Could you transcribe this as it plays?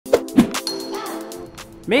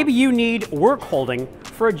Maybe you need work holding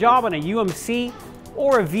for a job on a UMC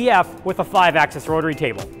or a VF with a 5-axis rotary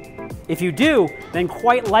table. If you do, then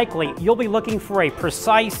quite likely you'll be looking for a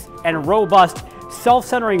precise and robust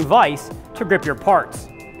self-centering vise to grip your parts.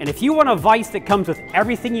 And if you want a vise that comes with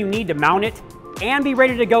everything you need to mount it and be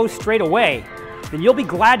ready to go straight away, then you'll be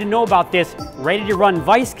glad to know about this ready-to-run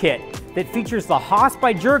vise kit that features the Haas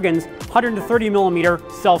by Jergens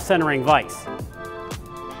 130mm self-centering vise.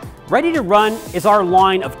 Ready to Run is our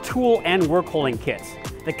line of tool and work holding kits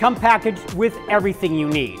that come packaged with everything you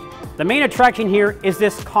need. The main attraction here is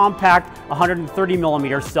this compact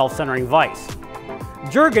 130mm self-centering vise.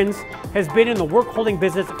 Jergens has been in the work holding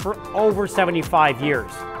business for over 75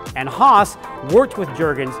 years, and Haas worked with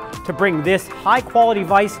Jergens to bring this high-quality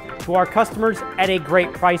vise to our customers at a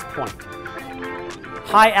great price point.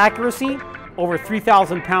 High accuracy, over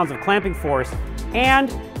 3,000 pounds of clamping force,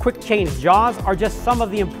 and quick change jaws are just some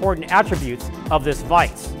of the important attributes of this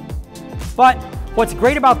vise. But what's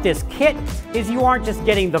great about this kit is you aren't just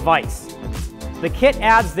getting the vise. The kit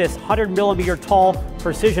adds this 100mm tall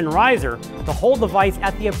precision riser to hold the vise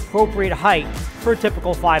at the appropriate height for a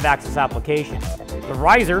typical 5-axis application. The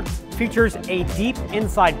riser features a deep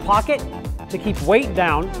inside pocket to keep weight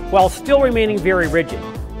down while still remaining very rigid,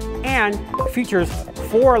 and features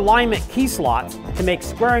 4 alignment key slots to make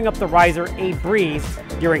squaring up the riser a breeze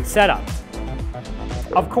during setup.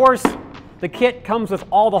 Of course, the kit comes with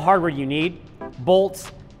all the hardware you need: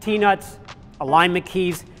 bolts, T-nuts, alignment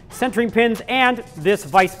keys, centering pins, and this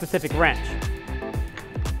vise-specific wrench.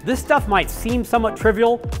 This stuff might seem somewhat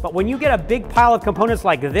trivial, but when you get a big pile of components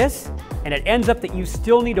like this, and it ends up that you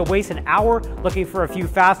still need to waste an hour looking for a few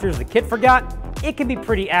fasteners the kit forgot, it can be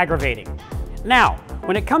pretty aggravating. Now,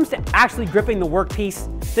 when it comes to actually gripping the workpiece,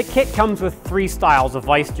 the kit comes with 3 styles of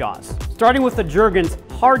vise jaws, starting with the Jergens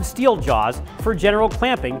hard steel jaws for general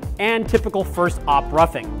clamping and typical first op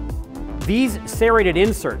roughing. These serrated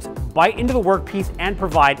inserts bite into the workpiece and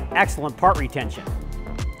provide excellent part retention.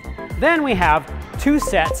 Then we have 2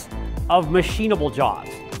 sets of machinable jaws,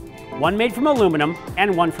 one made from aluminum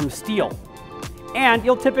and one from steel. And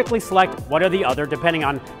you'll typically select one or the other depending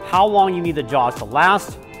on how long you need the jaws to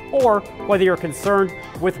last, or whether you're concerned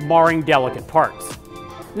with marring delicate parts.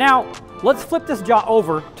 Now, let's flip this jaw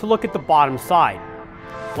over to look at the bottom side.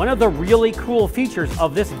 One of the really cool features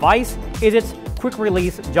of this vise is its quick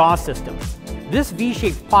release jaw system. This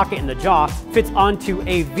V-shaped pocket in the jaw fits onto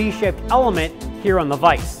a V-shaped element here on the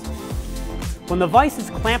vise. When the vise is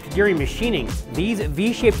clamped during machining, these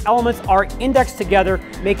V-shaped elements are indexed together,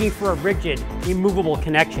 making for a rigid, immovable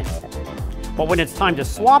connection. But when it's time to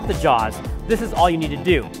swap the jaws, this is all you need to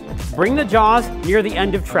do. Bring the jaws near the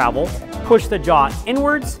end of travel, push the jaw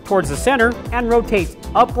inwards towards the center, and rotate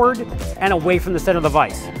upward and away from the center of the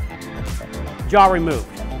vise. Jaw removed.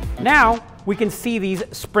 Now we can see these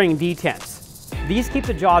spring detents. These keep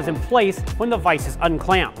the jaws in place when the vise is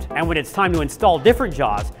unclamped. And when it's time to install different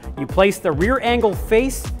jaws, you place the rear angle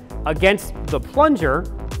face against the plunger,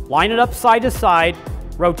 line it up side to side,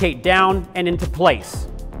 rotate down and into place.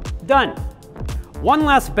 Done. One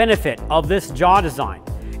last benefit of this jaw design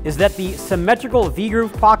is that the symmetrical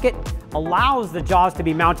V-groove pocket allows the jaws to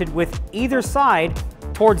be mounted with either side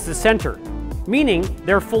towards the center, meaning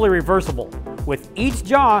they're fully reversible, with each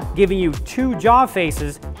jaw giving you 2 jaw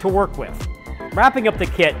faces to work with. Wrapping up the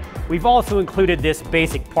kit, we've also included this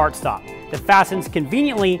basic part stop that fastens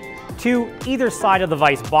conveniently to either side of the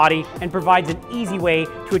vise body and provides an easy way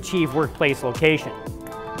to achieve workplace location.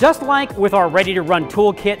 Just like with our ready-to-run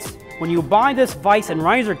tool kits, when you buy this vise and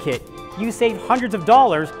riser kit, you save hundreds of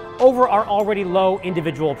dollars over our already low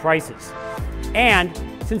individual prices. And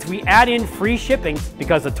since we add in free shipping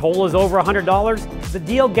because the total is over $100, the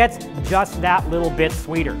deal gets just that little bit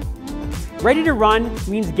sweeter. Ready to Run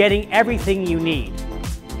means getting everything you need.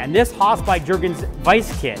 And this Haas by Jergens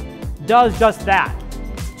vise kit does just that.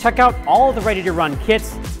 Check out all of the Ready to Run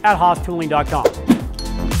kits at haastooling.com.